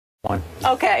one.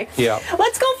 Okay. Yeah.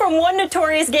 Let's go from one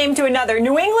notorious game to another.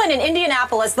 New England and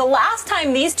Indianapolis. The last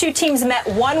time these two teams met,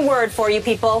 one word for you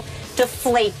people: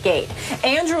 Deflategate.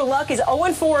 Andrew Luck is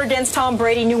 0-4 against Tom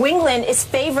Brady. New England is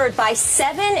favored by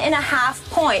 7.5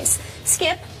 points.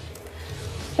 Skip,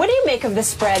 what do you make of this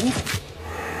spread?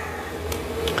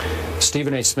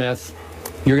 Stephen A. Smith,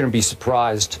 you're going to be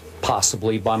surprised,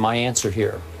 possibly, by my answer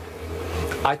here.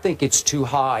 I think it's too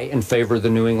high in favor of the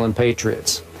New England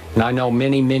Patriots. And I know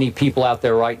many, many people out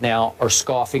there right now are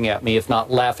scoffing at me, if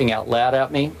not laughing out loud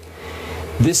at me.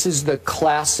 This is the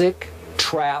classic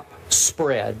trap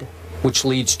spread, which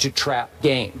leads to trap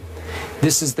game.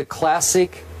 This is the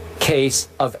classic case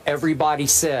of everybody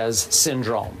says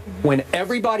syndrome. When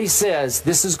everybody says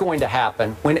this is going to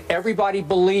happen, when everybody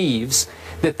believes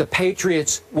that the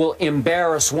Patriots will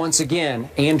embarrass once again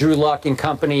Andrew Luck and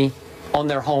company on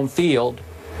their home field,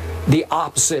 the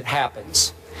opposite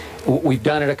happens. We've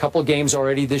done it a couple of games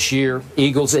already this year.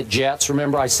 Eagles at Jets.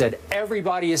 Remember, I said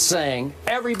everybody is saying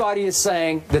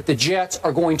that the Jets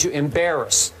are going to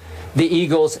embarrass the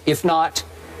Eagles, if not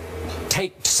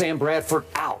take Sam Bradford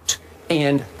out.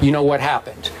 And you know what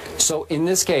happened. So in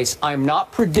this case, I'm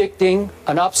not predicting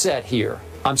an upset here.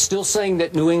 I'm still saying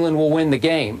that New England will win the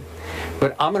game.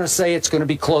 But I'm going to say it's going to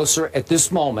be closer at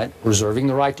this moment, reserving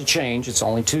the right to change. It's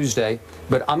only Tuesday.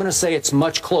 But I'm going to say it's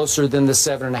much closer than the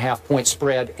 7.5-point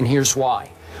spread, and here's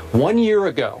why. 1 year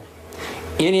ago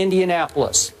in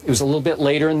Indianapolis, it was a little bit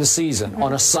later in the season,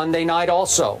 on a Sunday night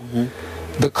also,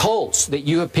 the Colts that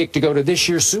you have picked to go to this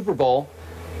year's Super Bowl,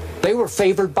 they were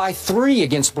favored by 3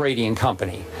 against Brady and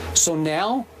company. So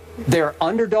now they're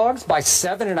underdogs by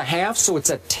 7.5, so it's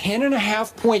a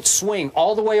 10.5-point swing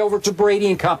all the way over to Brady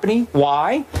and company.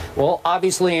 Why? Well,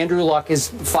 obviously Andrew Luck is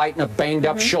fighting a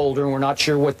banged-up shoulder, and we're not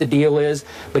sure what the deal is,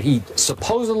 but he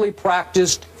supposedly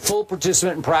practiced, full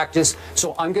participant in practice,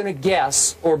 so I'm going to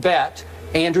guess or bet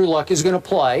Andrew Luck is going to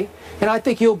play, and I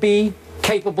think he'll be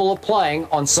capable of playing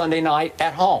on Sunday night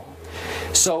at home.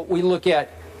 So we look at,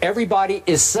 everybody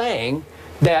is saying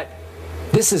that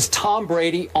this is Tom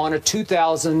Brady on a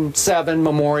 2007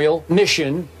 Memorial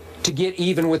mission to get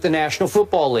even with the National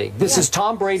Football League. This is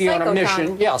Tom Brady on a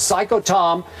mission, Psycho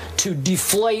Tom, to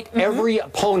deflate every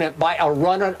opponent by a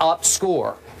run-up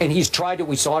score. And he's tried to,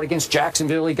 we saw it against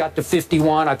Jacksonville, he got to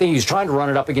 51. I think he was trying to run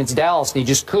it up against Dallas, and he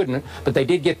just couldn't. But they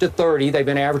did get to 30. They've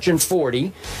been averaging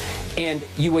 40. And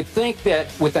you would think that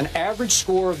with an average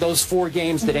score of those 4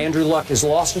 games that Andrew Luck has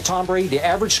lost to Tom Brady, the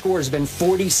average score has been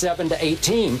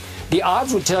 47-18. The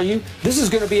odds would tell you this is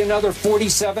going to be another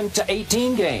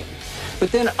 47-18 game.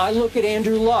 But then I look at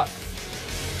Andrew Luck,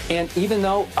 and even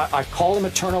though I call him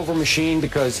a turnover machine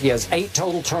because he has 8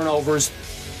 total turnovers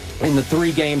in the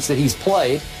 3 games that he's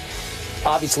played,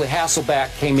 obviously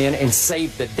Hasselbeck came in and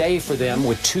saved the day for them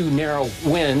with 2 narrow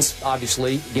wins,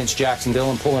 obviously, against Jacksonville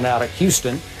and pulling out at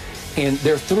Houston. And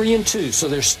they're 3-2, so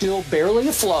they're still barely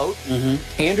afloat.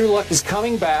 Andrew Luck is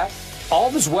coming back. All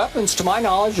of his weapons, to my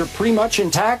knowledge, are pretty much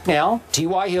intact now.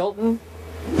 T.Y. Hilton,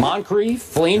 Moncrief,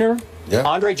 Fleener,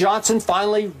 Andre Johnson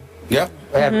finally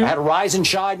had a rise and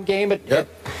shine game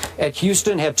at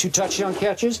Houston, had 2 touchdown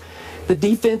catches. The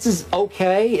defense is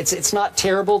okay. It's not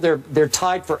terrible. They're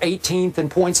tied for 18th in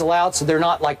points allowed, so they're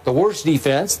not like the worst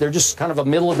defense. They're just kind of a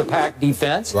middle-of-the-pack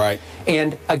defense. Right.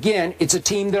 And, again, it's a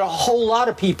team that a whole lot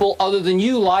of people other than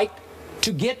you like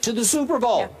to get to the Super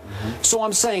Bowl. So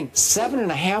I'm saying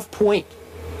 7.5-point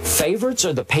favorites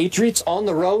are the Patriots on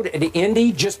the road at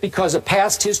Indy just because of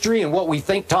past history and what we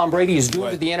think Tom Brady is doing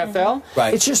to the NFL.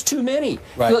 It's just too many.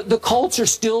 The Colts are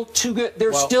still too good.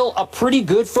 They're still a pretty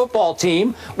good football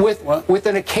team with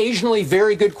an occasionally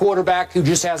very good quarterback who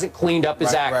just hasn't cleaned up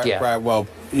his act yet. Well,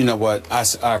 you know what?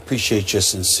 I appreciate your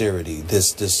sincerity.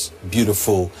 This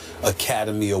beautiful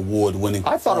Academy Award-winning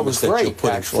performance that you're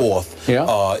putting forth.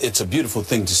 It's a beautiful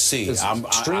thing to see. It's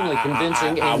extremely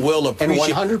convincing. I will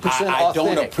appreciate. And 100% I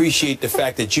don't appreciate the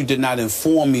fact that you did not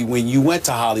inform me when you went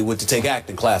to Hollywood to take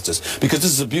acting classes, because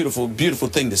this is a beautiful, beautiful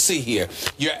thing to see here.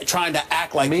 You're trying to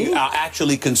act like you are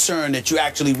actually concerned, that you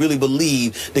actually really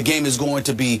believe the game is going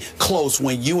to be close,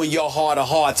 when you and your heart of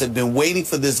hearts have been waiting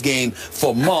for this game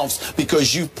for months,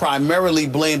 because you primarily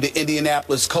blamed the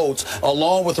Indianapolis Colts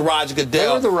along with Roger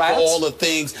Goodell for all the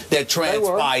things that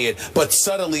transpired. But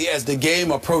suddenly, as the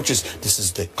game approaches, this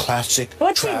is the classic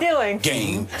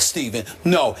game, Stephen.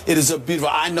 No, it is a beautiful.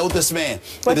 I know this man.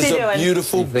 It is a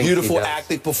beautiful, beautiful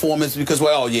acting performance because,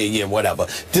 well, whatever.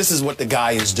 This is what the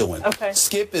guy is doing.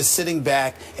 Skip is sitting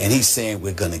back and he's saying,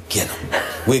 we're going to get him.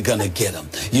 We're going to get him.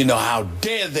 You know, how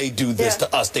dare they do this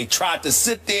to us? They tried to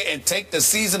sit there and take the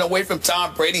season away from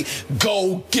Tom Brady. Go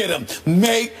Go get them.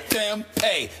 Make them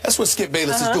pay. That's what Skip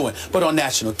Bayless is doing. But on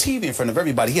national TV in front of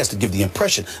everybody, he has to give the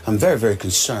impression, I'm very, very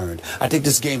concerned. I think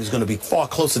this game is going to be far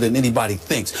closer than anybody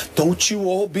thinks. Don't you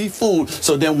all be fooled.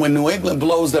 So then when New England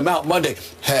blows them out Monday,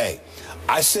 hey,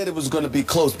 I said it was going to be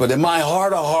close, but in my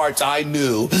heart of hearts, I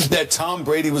knew that Tom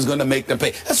Brady was going to make them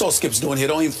pay. That's all Skip's doing here.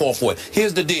 Don't even fall for it.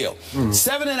 Here's the deal.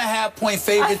 7.5-point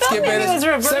favorite, Skip Bayless.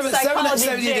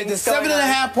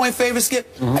 7.5-point favorite, Skip.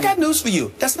 I got news for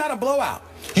you. That's not a blowout.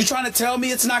 You trying to tell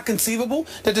me it's not conceivable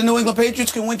that the New England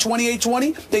Patriots can win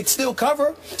 28-20? They'd still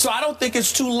cover. So I don't think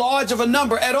it's too large of a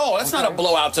number at all. That's not a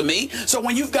blowout to me. So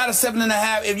when you've got a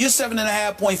 7.5, if you're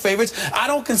 7.5-point favorites, I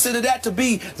don't consider that to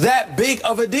be that big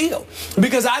of a deal,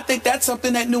 because I think that's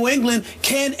something that New England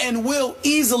can and will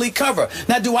easily cover.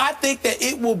 Now, do I think that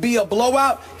it will be a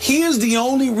blowout? Here's the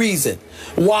only reason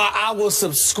why I will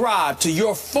subscribe to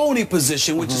your phony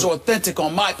position, which is authentic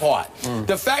on my part.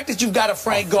 The fact that you've got a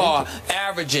Frank Gore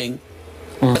averaging,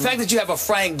 the fact that you have a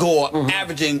Frank Gore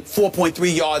averaging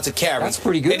 4.3 yards a carry. That's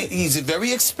pretty good. And he's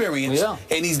very experienced,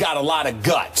 and he's got a lot of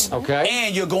guts. Okay.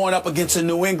 And you're going up against a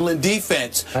New England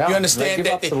defense. Yeah, you understand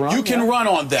that you can run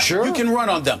on them. Sure. You can run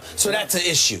on them. So that's an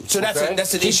issue. So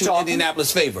that's an issue in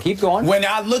Indianapolis' favor. Keep going. When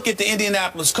I look at the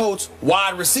Indianapolis Colts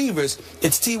wide receivers,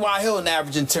 it's T.Y. Hilton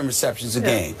averaging 10 receptions a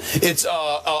game. It's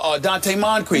Dante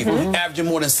Moncrief averaging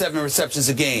more than 7 receptions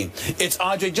a game. It's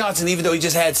Andre Johnson, even though he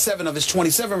just had 7 of his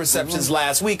 27 receptions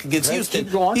last week against Houston,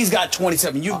 he's got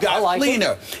 27. You've got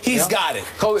Fleener. He's got it.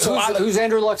 So who's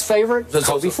Andrew Luck's favorite?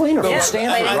 Kobe Fleener from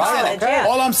Stanford, right?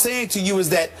 All I'm saying to you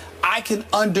is that I can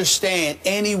understand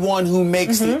anyone who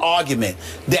makes the argument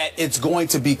that it's going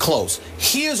to be close.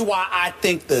 Here's why I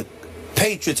think the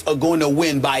Patriots are going to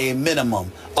win by a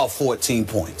minimum of 14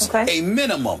 points. A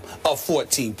minimum of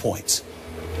 14 points.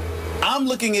 I'm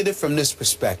looking at it from this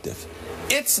perspective.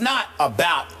 It's not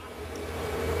about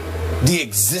the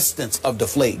existence of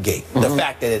Deflategate, the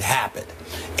fact that it happened.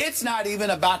 It's not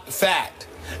even about the fact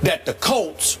that the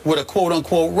Colts were the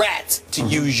quote-unquote rats, to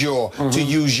use your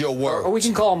word. Or we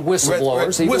can call them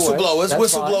whistleblowers.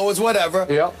 Whistleblowers, whatever.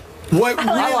 Yep. What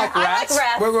I like rats.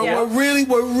 What really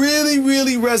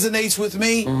resonates with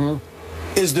me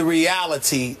is the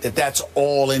reality that that's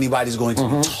all anybody's going to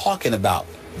be talking about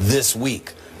this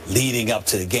week leading up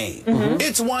to the game.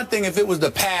 It's one thing if it was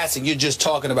the past and you're just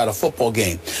talking about a football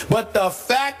game, but the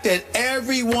fact that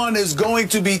everyone is going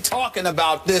to be talking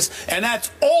about this, and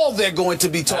that's all they're going to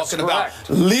be talking about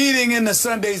leading into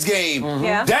Sunday's game,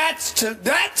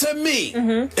 that to me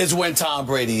is when Tom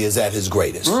Brady is at his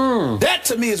greatest. That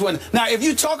to me is when, now if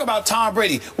you talk about Tom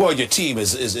Brady, well, your team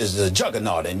is a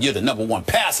juggernaut and you're the #1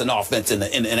 passing offense in the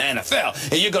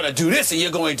NFL, and you're going to do this and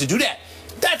you're going to do that.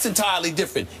 That's entirely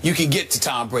different. You can get to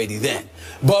Tom Brady then.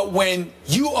 But when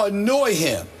you annoy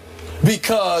him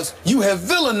because you have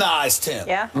villainized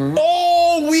him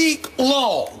all week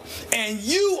long, and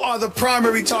you are the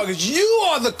primary target, you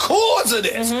are the cause of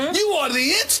this, you are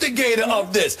the instigator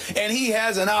of this, and he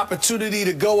has an opportunity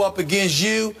to go up against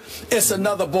you, it's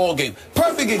another ball game.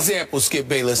 Perfect example, Skip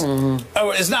Bayless.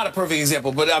 It's not a perfect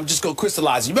example, but I'm just going to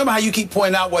crystallize it. You remember how you keep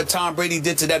pointing out what Tom Brady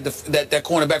did to that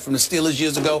cornerback from the Steelers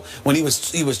years ago when he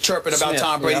was chirping about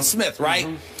Tom Brady? Smith, right?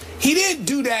 He didn't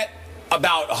do that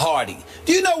about Hardy.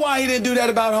 Do you know why he didn't do that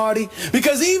about Hardy?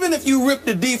 Because even if you rip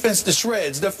the defense to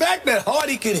shreds, the fact that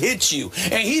Hardy can hit you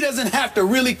and he doesn't have to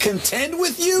really contend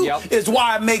with you is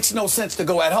why it makes no sense to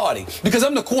go at Hardy. Because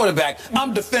I'm the quarterback,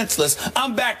 I'm defenseless,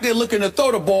 I'm back there looking to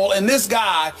throw the ball, and this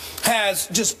guy has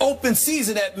just open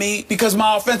season at me because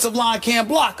my offensive line can't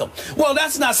block him. Well,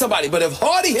 that's not somebody. But if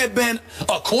Hardy had been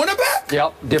a cornerback,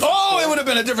 it would have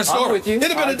been a different story. It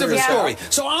would have been a different story.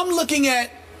 So I'm looking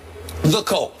at the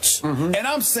Colts, and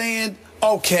I'm saying,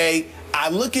 okay, I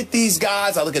look at these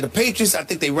guys, I look at the Patriots, I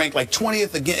think they rank like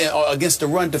 20th against the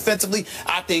run defensively.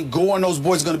 I think Gore and those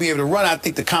boys are going to be able to run. I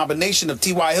think the combination of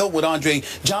T.Y. Hilton with Andre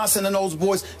Johnson and those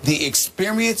boys, the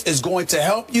experience is going to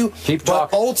help you.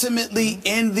 But ultimately,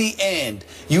 in the end,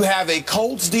 you have a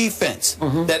Colts defense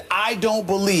that I don't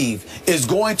believe is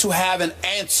going to have an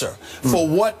answer for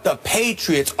what the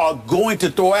Patriots are going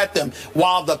to throw at them,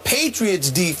 while the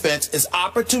Patriots defense is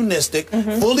opportunistic,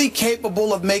 fully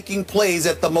capable of making plays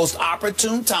at the most opportune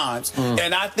times.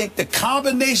 And I think the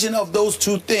combination of those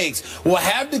two things will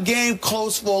have the game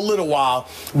close for a little while,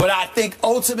 but I think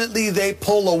ultimately they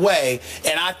pull away,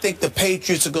 and I think the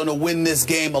Patriots are going to win this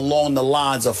game along the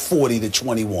lines of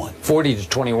 40-21.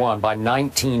 40-21 by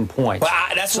 19 points.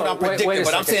 But that's what I'm predicting,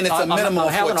 but I'm saying it's a minimum of 14.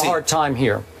 I'm having a hard time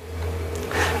here.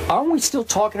 Aren't we still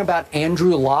talking about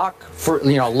Andrew Luck,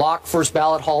 Luck, first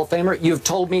ballot Hall of Famer? You've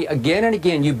told me again and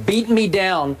again, you've beaten me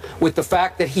down with the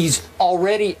fact that he's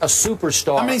already a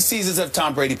superstar. How many seasons have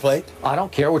Tom Brady played? I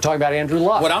don't care. We're talking about Andrew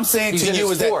Luck. What I'm saying to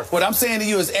you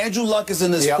is Andrew Luck is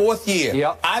in his fourth year.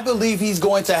 Yep. I believe he's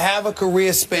going to have a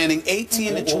career spanning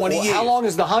 18 to 20 years. How long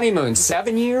is the honeymoon?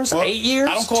 7 years? 8 years?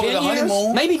 I don't call it a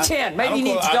honeymoon. Maybe 10. Maybe he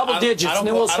needs double digits, and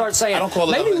then we'll start saying,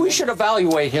 maybe we should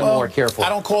evaluate him more carefully. I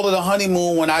don't call it a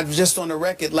honeymoon when I was just on the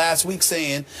record last week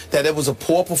saying that it was a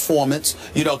poor performance,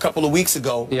 a couple of weeks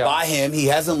ago by him. He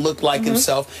hasn't looked like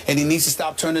himself, and he needs to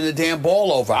stop turning the damn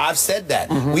ball over. I've said that.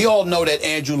 We all know that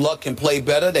Andrew Luck can play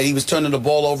better, that he was turning the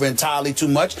ball over entirely too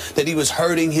much, that he was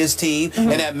hurting his team,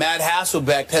 and that Matt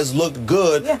Hasselbeck has looked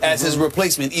good as his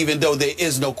replacement, even though there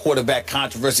is no quarterback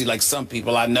controversy like some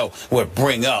people I know would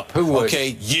bring up. Who would?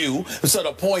 Okay, you. So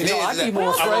the point is that we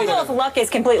also don't know if Luck is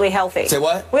completely healthy. Say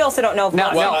what? We also don't know if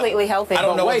Luck is completely healthy. I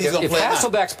don't know wait, if he's going to play. If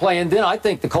Hasselbeck's playing, then I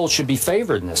think the Colts should be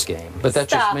favored in this game. But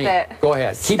that's Stop just me. it. Go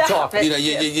ahead. Keep Stop talking.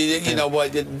 it. You know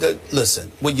what?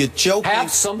 Listen, when you're joking,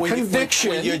 have some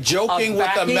conviction. When you're joking with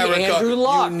backing America, Andrew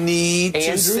Luck. you need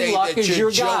to say Luck that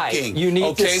you're guy. joking. You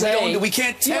need to say, we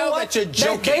can't tell that you're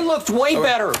joking. They looked way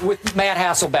better with Matt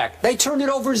Hasselbeck. They turned it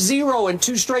over 0 in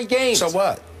 2 straight games. So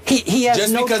what? He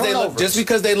has no turnovers. Just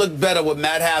because they look better with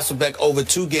Matt Hasselbeck over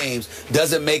 2 games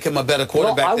doesn't make him a better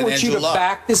quarterback than Andrew Luck. I want you to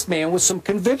back this man with some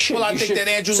conviction. Well, I think that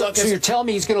Andrew Luck is... So you're telling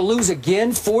me he's going to lose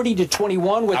again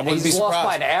 40-21 with he's lost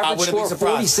by an average score of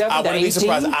 47 I wouldn't be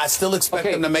surprised. 18? I still expect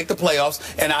him to make the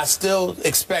playoffs, and I still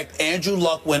expect Andrew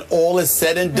Luck, when all is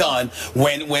said and done,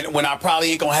 when I probably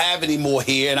ain't going to have any more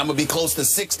here, and I'm going to be close to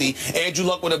 60, Andrew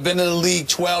Luck would have been in the league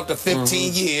 12 to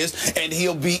 15 years, and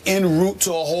he'll be en route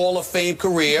to a Hall of Fame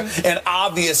career, and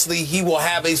obviously he will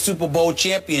have a Super Bowl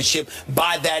championship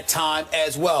by that time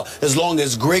as well, as long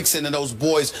as Grigson and those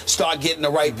boys start getting the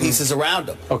right pieces around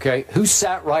him. Okay, who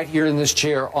sat right here in this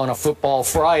chair on a football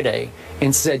Friday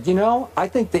and said, I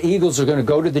think the Eagles are going to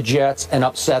go to the Jets and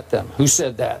upset them? Who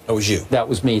said that? That was you. That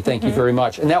was me. Thank you very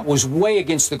much. And that was way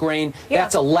against the grain.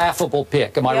 That's a laughable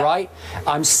pick. Am I right?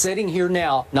 I'm sitting here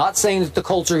now, not saying that the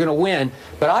Colts are going to win,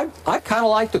 but I kind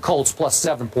of like the Colts plus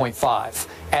 7.5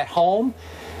 at home.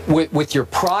 With your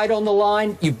pride on the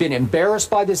line, you've been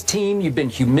embarrassed by this team, you've been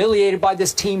humiliated by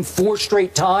this team 4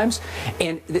 straight times,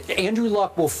 and Andrew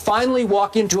Luck will finally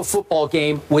walk into a football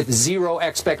game with 0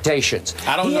 expectations.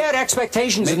 He had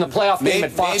expectations in the playoff game at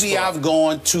Foxborough. Maybe I've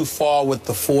gone too far with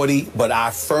the 40, but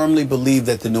I firmly believe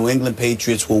that the New England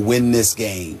Patriots will win this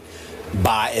game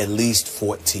by at least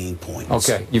 14 points.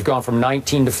 Okay, you've gone from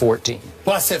 19 to 14.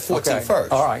 Well, I said 14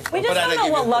 first. All right. We just don't know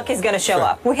what Luck is going to show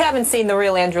up. We haven't seen the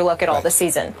real Andrew Luck at all this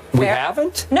season. We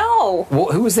haven't? No.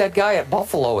 Well, who was that guy at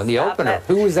Buffalo in the opener?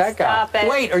 Who was that guy? Stop it.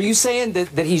 Wait, are you saying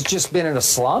that he's just been in a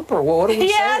slump, or what are we saying?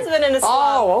 He has been in a slump.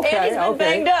 Oh, okay. And he's been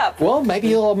banged up. Well, maybe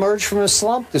he'll emerge from a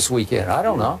slump this weekend. I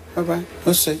don't know. All right.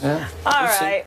 Let's see. All right.